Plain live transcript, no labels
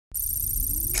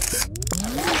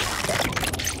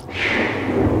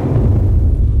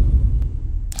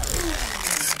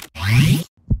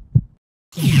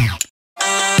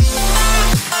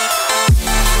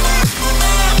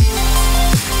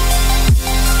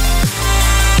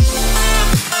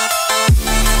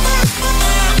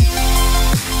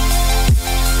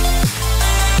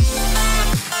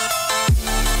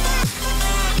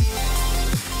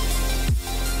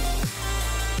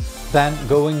Then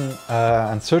going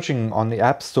and searching on the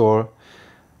App Store,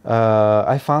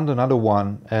 I found another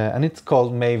one, and it's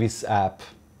called Mavis App.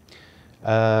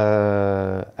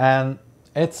 And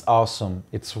it's awesome.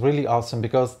 It's really awesome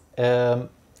because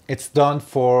it's done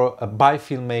by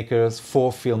filmmakers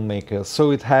for filmmakers.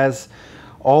 So it has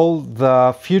all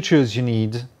the features you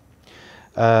need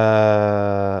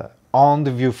on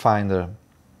the viewfinder.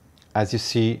 As you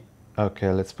see,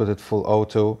 okay, let's put it full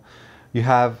auto. You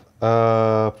have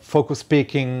focus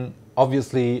peaking,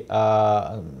 obviously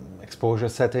exposure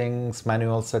settings,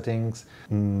 manual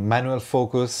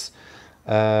focus,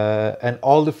 and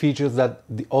all the features that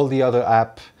all the other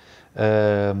app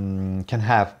can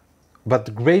have. But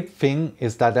the great thing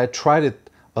is that I tried it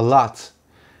a lot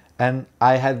and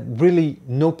I had really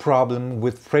no problem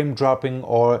with frame dropping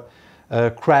or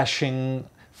crashing.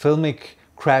 Filmic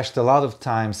crashed a lot of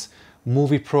times.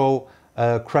 Moviepro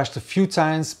crashed a few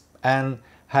times and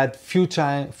had few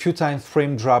times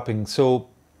frame dropping. So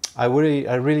I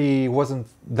really wasn't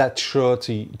that sure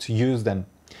to use them.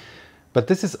 But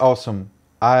this is awesome.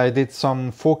 I did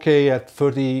some 4K at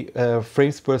 30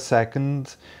 frames per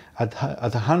second at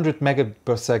 100 megabits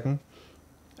per second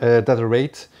data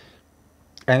rate,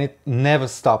 and it never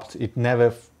stopped. It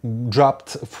never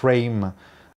dropped a frame.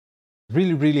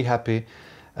 Really happy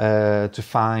to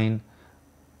find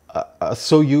a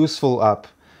so useful app.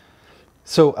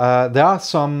 So there are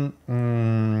some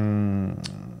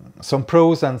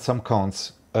pros and some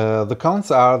cons. The cons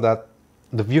are that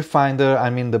the viewfinder, I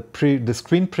mean the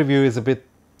screen preview is a bit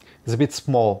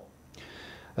small,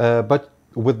 but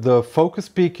with the focus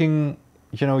peaking,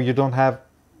 you know, you don't have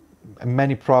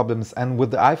many problems. And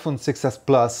with the iPhone 6s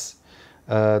Plus,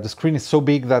 the screen is so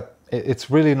big that it's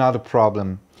really not a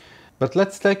problem. But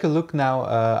let's take a look now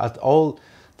at all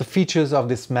the features of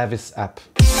this Mavis app.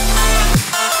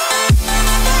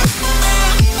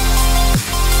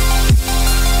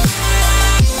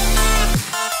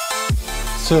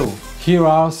 So here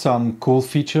are some cool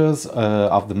features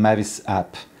of the Mavis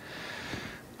app.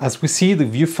 As we see, the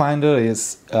viewfinder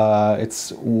is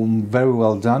it's very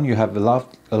well done. You have a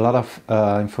lot of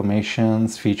information,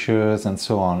 features, and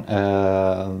so on.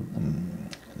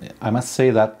 I must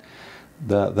say that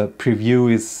the preview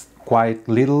is quite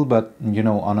little, but you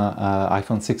know, on an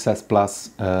iPhone 6s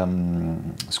Plus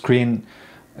screen,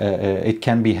 it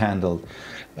can be handled.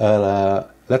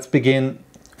 Let's begin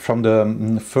from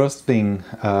the first thing.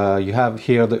 You have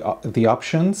here the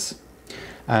options,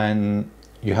 and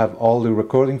you have all the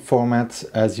recording formats.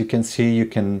 As you can see, you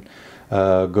can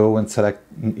go and select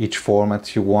each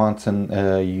format you want, and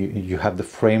you have the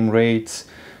frame rate.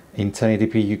 In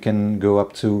 1080p you can go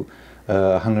up to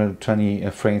 120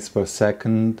 frames per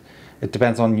second. It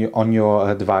depends on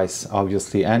your device,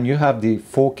 obviously. And you have the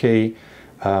 4K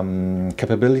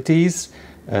capabilities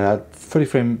at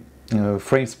 30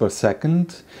 frames per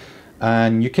second,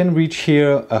 and you can reach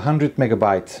here 100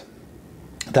 megabyte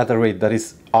data rate. That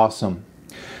is awesome.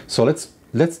 So let's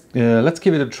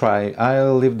give it a try.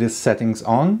 I'll leave these settings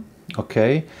on.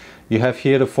 Okay, you have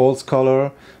here the false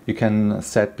color. You can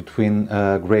set between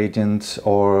gradient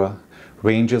or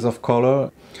ranges of color.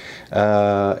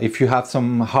 If you have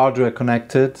some hardware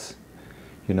connected,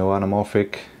 you know,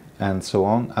 anamorphic and so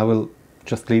on, I will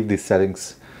just leave these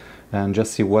settings and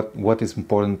just see what is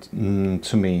important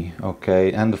to me.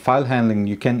 Okay, and the file handling,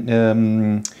 you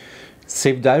can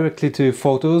save directly to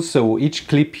photos. So each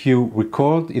clip you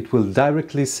record, it will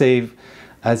directly save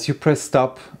as you press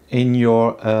stop in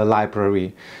your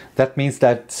library. That means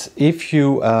that if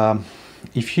you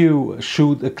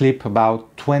shoot a clip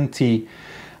about 20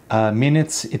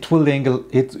 minutes, it will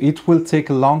take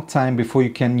a long time before you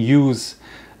can use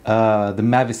the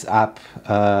Mavis app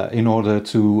in order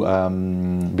to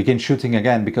begin shooting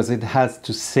again, because it has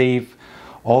to save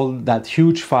all that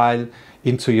huge file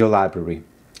into your library.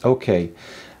 Okay,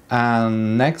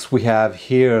 and next we have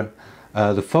here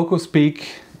the focus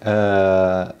peak.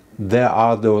 There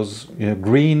are those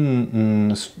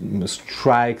green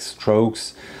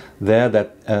strokes there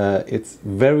that it's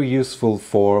very useful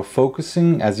for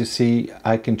focusing. As you see,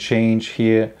 I can change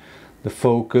here the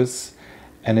focus,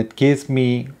 and it gives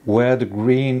me where the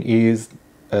green is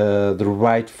the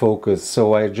right focus.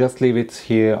 So I just leave it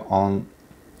here on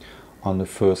the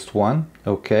first one.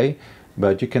 Okay,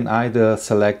 but you can either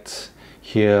select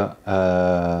here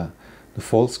the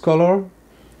false color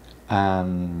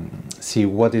and see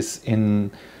what is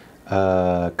in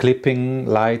clipping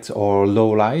light or low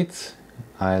light.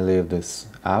 I leave this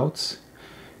out.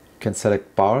 You can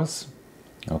select bars.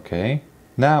 Okay.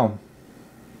 Now,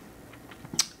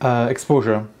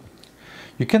 exposure.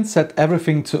 You can set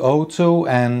everything to auto,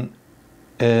 and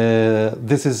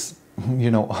this is, you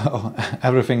know,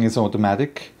 everything is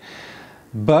automatic.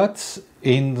 But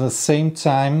in the same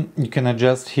time, you can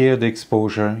adjust here the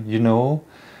exposure, you know.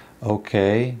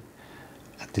 Okay,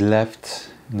 at the left,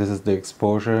 this is the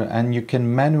exposure, and you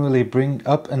can manually bring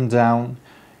up and down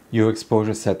your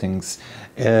exposure settings.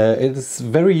 It is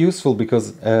very useful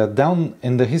because down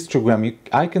in the histogram,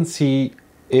 I can see,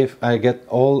 if I get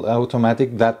all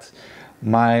automatic, that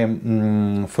my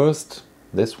first,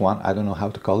 this one, I don't know how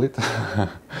to call it,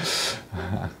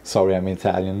 sorry, I'm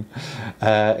Italian,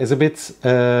 is a bit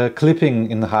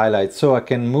clipping in the highlights, so I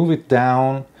can move it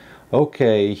down.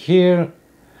 Okay, here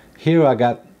I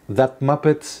got that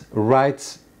Muppet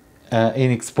right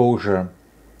in exposure,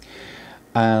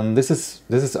 and this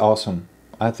is awesome.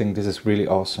 I think this is really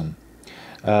awesome.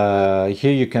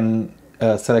 Here you can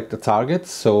select a target,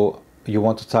 so you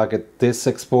want to target this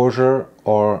exposure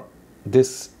or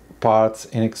this part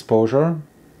in exposure,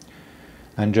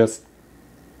 and just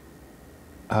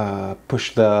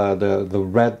push the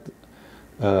red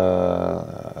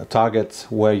target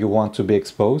where you want to be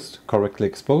exposed, correctly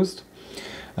exposed.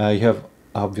 You have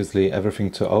obviously everything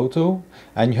to auto,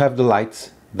 and you have the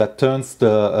light that turns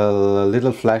the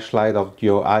little flashlight of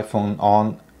your iPhone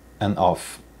on and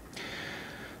off.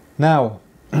 Now,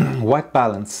 white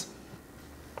balance.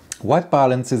 White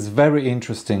balance is very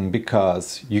interesting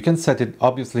because you can set it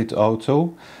obviously to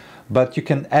auto, but you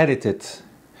can edit it.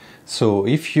 So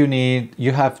if you need,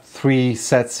 you have 3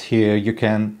 sets here, you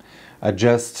can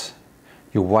adjust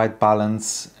your white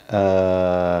balance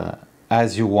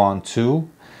as you want to,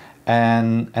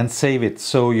 and save it.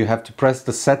 So you have to press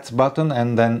the set button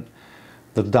and then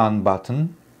the done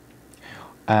button,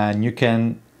 and you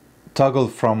can toggle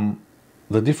from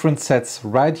the different sets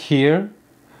right here,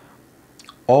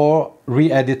 or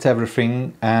re-edit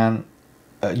everything, and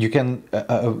you can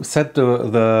set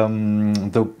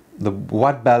the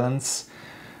white balance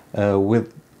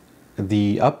with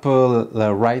the upper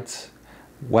right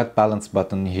white balance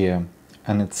button here,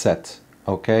 and it's set.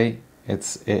 Okay,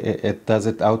 it does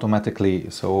it automatically.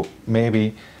 So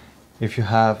maybe if you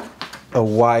have a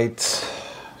white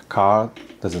card,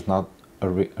 this is not a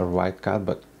white card,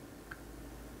 but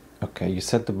okay, you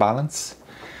set the balance,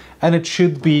 and it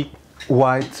should be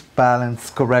white balance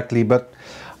correctly. But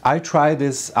I tried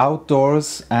this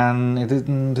outdoors, and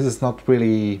this is not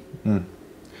really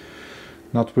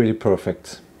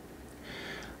perfect.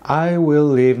 I will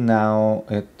leave now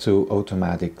it to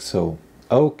automatic. So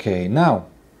okay, now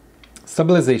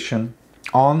stabilization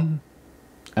on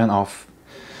and off.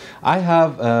 I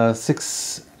have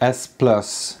 6S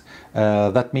Plus.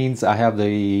 That means I have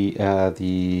the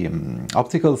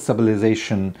optical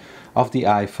stabilization of the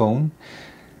iPhone,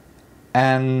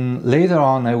 and later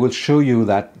on I will show you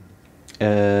that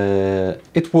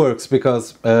it works,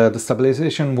 because the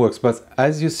stabilization works, but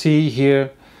as you see here,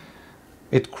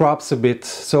 it crops a bit.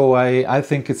 So I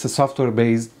think it's a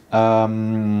software-based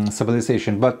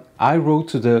stabilization. But I wrote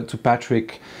to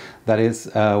Patrick, that is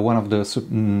one of the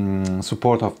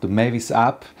support of the Mavis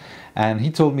app, and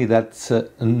he told me that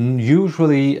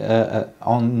usually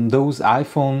on those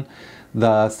iPhone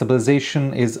the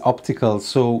stabilization is optical,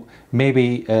 so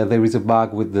maybe there is a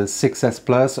bug with the 6S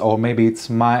Plus, or maybe it's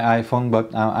my iPhone,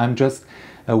 but I'm just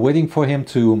waiting for him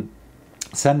to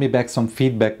send me back some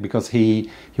feedback, because he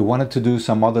wanted to do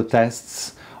some other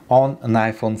tests on an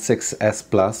iPhone 6S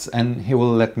Plus, and he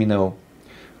will let me know.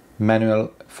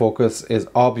 Manual focus is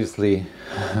obviously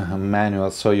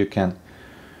manual, so you can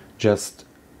just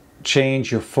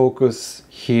change your focus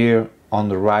here on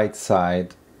the right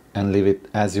side and leave it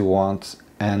as you want,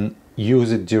 and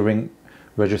use it during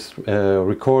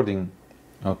recording.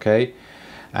 Okay,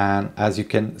 and as you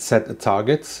can set a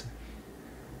target,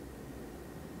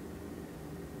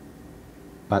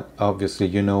 but obviously,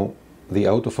 you know, the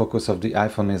autofocus of the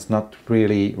iPhone is not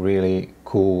really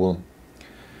cool,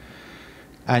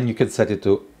 and you can set it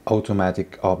to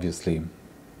automatic, obviously.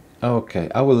 Okay,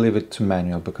 I will leave it to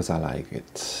manual because I like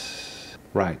it.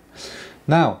 Right,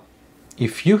 now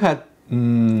if you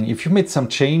made some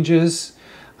changes,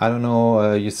 I don't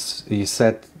know, you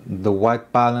set the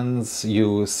white balance,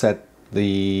 you set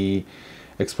the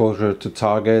exposure to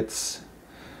targets,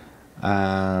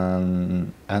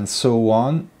 and so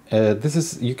on.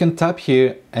 You can tap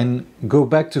here and go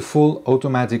back to full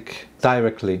automatic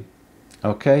directly.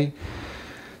 Okay,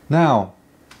 now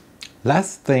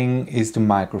last thing is the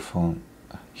microphone.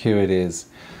 Here it is.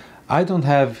 I don't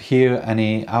have here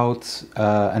any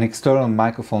an external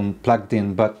microphone plugged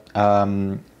in, but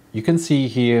you can see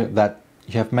here that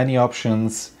you have many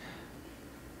options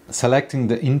selecting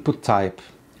the input type.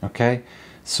 Okay,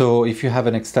 so if you have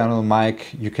an external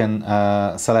mic, you can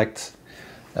select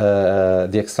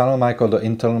the external mic or the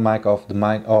internal mic of the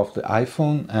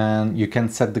iPhone, and you can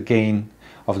set the gain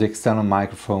of the external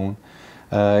microphone.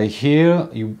 Here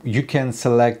you can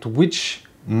select which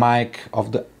mic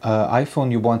of the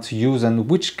iPhone you want to use and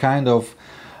which kind of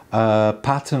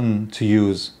pattern to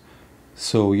use.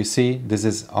 So you see, this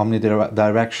is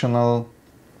omnidirectional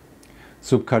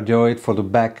subcardioid for the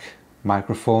back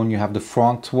microphone. You have the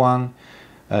front one,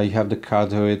 you have the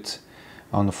cardioid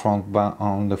on the front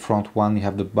one, you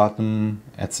have the bottom.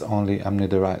 It's only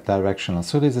omnidirectional.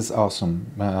 So this is awesome.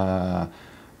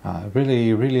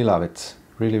 Really love it.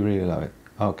 Really love it.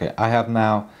 Okay, I have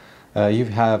now.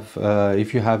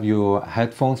 If you have your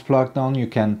headphones plugged on, you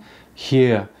can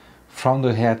hear from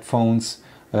the headphones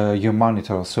your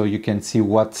monitor, so you can see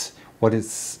what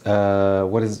is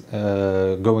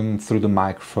going through the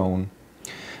microphone.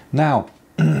 Now,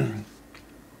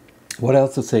 what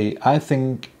else to say? I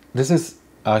think this is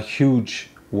a huge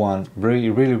one,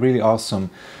 really awesome.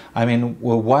 I mean,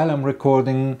 while I'm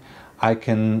recording, I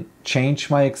can change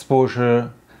my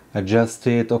exposure, adjust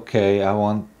it. Okay, I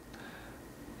want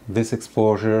this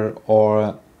exposure,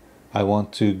 or I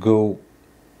want to go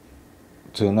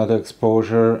to another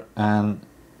exposure and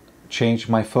change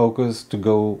my focus to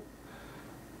go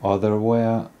other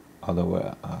way.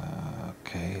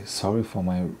 Okay, sorry for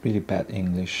my really bad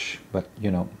English, but you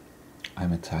know,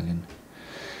 I'm Italian.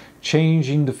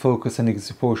 Changing the focus and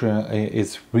exposure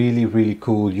is really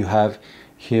cool. You have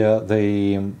here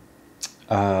the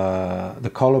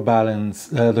color balance,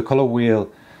 the color wheel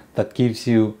that gives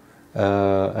you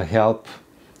a help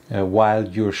while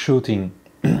you're shooting.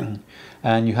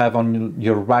 And you have on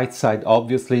your right side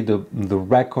obviously the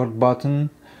record button.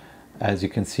 As you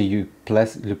can see,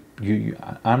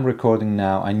 I'm recording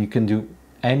now, and you can do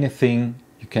anything.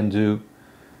 You can do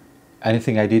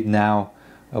anything I did now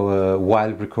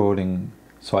while recording.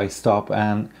 So I stop,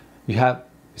 and you have,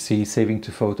 see, saving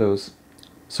to photos.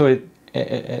 So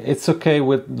it's okay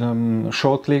with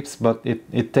short clips, but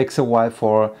it takes a while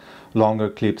for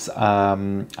longer clips.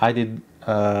 I did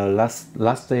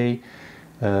last day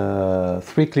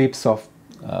 3 clips of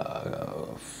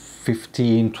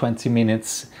 15-20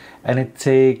 minutes, and it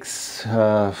takes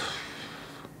 3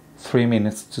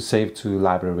 minutes to save to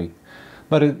library.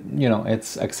 But you know,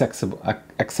 it's acceptable.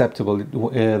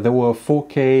 There were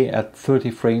 4K at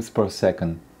 30 frames per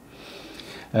second.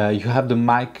 You have the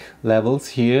mic levels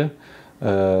here,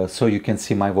 so you can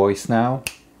see my voice now.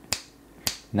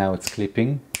 Now it's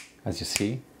clipping, as you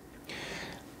see.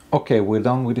 Okay, we're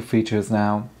done with the features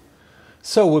now.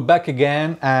 So we're back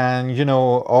again, and you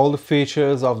know, all the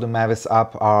features of the Mavis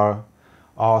app are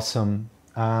awesome.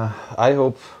 I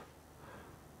hope,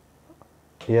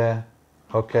 yeah,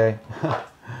 okay.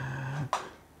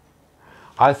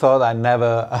 I thought I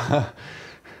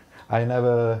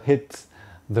never hit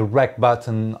the rec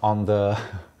button on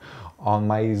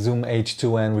my Zoom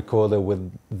H2n recorder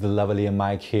with the lavalier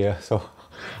mic here, so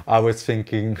I was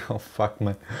thinking, oh fuck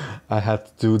man, I had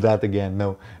to do that again.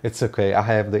 No, it's okay. I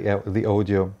have the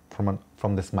audio from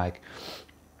this mic.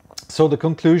 So the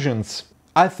conclusions.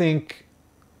 I think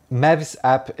Mavis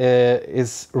app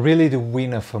is really the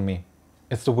winner for me.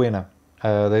 It's the winner.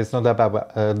 There is no doubt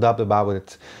about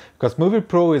it. Because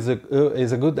Moviepro is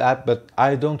a good app, but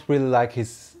I don't really like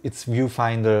its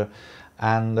viewfinder,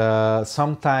 and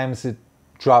sometimes it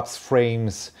drops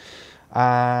frames.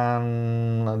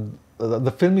 And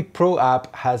the Filmic Pro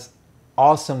app has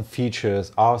awesome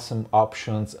features, awesome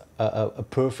options, a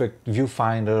perfect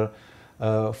viewfinder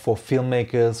for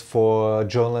filmmakers, for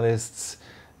journalists.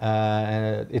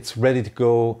 It's ready to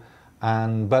go,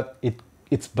 but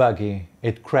it's buggy,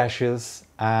 it crashes,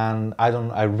 and I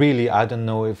don't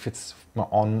know if it's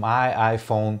on my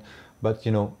iPhone, but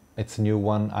you know, it's a new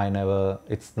one.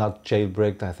 It's not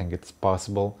jailbreaked. I think it's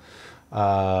possible.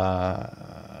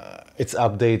 It's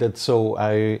updated, so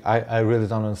I really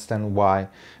don't understand why.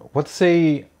 What to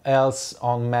say else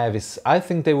on Mavis? I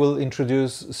think they will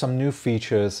introduce some new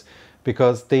features,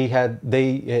 because they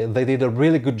did a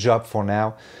really good job for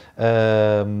now,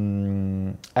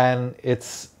 and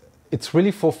it's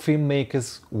really for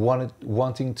filmmakers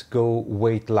wanting to go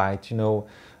weight light. You know,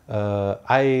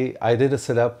 I did a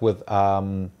setup with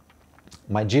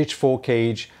my GH4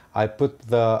 cage. I put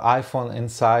the iPhone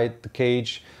inside the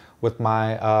cage with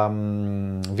my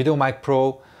VideoMic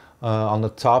Pro on the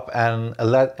top and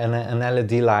an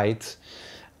LED light,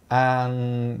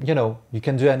 and you know, you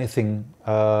can do anything.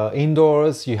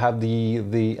 Indoors you have the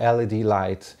LED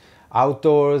light.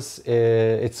 Outdoors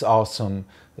it's awesome.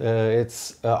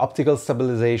 It's optical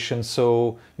stabilization,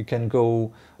 so you can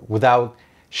go without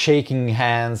shaking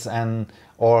hands and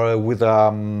or with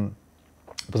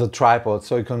a tripod,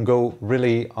 so you can go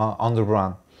really on the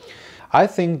run. I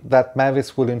think that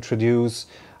Mavis will introduce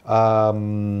a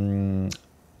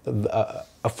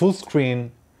full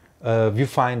screen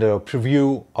viewfinder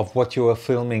preview of what you are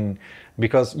filming,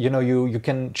 because you know you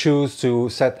can choose to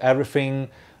set everything,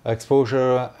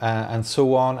 exposure and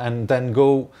so on, and then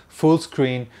go full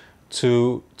screen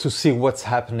to see what's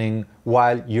happening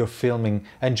while you're filming,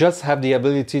 and just have the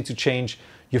ability to change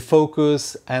your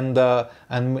focus and the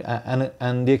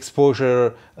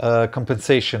exposure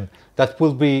compensation. That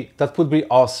would be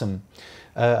awesome.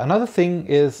 Another thing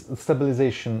is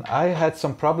stabilization. I had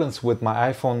some problems with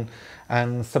my iPhone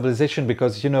and stabilization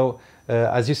because, you know,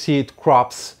 as you see, it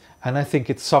crops, and I think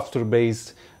it's software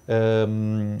based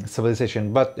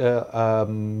stabilization. But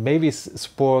Mavis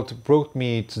support wrote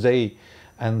me today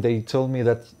and they told me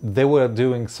that they were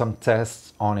doing some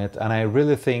tests on it, and I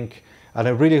really think and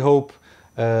I really hope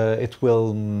it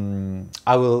will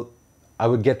I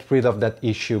will get rid of that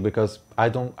issue, because I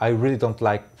really don't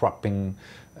like cropping,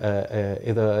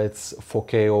 either it's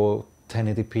 4K or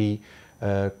 1080p.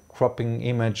 Cropping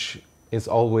image is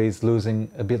always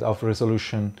losing a bit of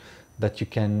resolution that you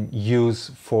can use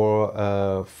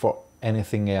for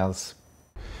anything else.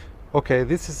 Okay,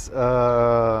 this is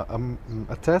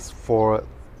a test for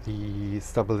the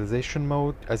stabilization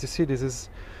mode. As you see, this is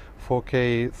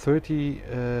 4K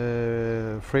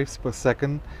 30 frames per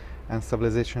second, and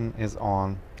stabilization is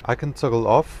on. I can toggle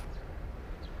off,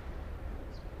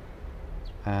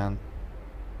 and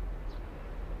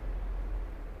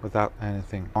without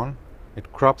anything on.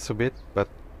 It crops a bit, but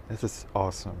this is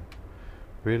awesome.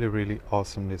 Really, really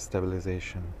awesome, this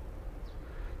stabilization.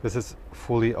 This is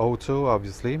fully auto,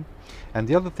 obviously. And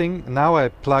the other thing, now I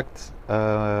plugged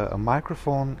a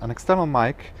microphone, an external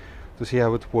mic, to see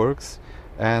how it works,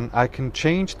 and I can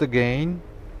change the gain.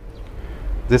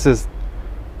 This is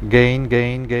gain,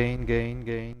 gain, gain, gain,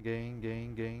 gain, gain,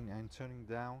 gain, gain, and turning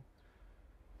down,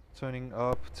 turning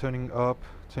up, turning up,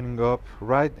 turning up,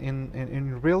 right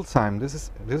in real time. This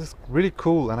is really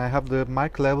cool, and I have the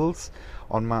mic levels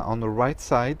on the right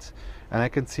side, and I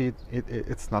can see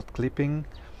it's not clipping,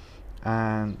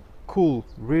 and cool,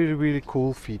 really, really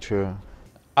cool feature.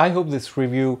 I hope this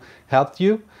review helped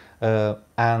you,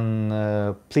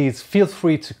 and please feel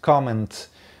free to comment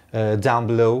down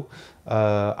below.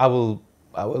 I will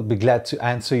be glad to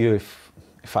answer you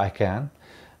if I can.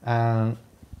 And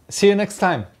see you next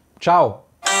time. Ciao.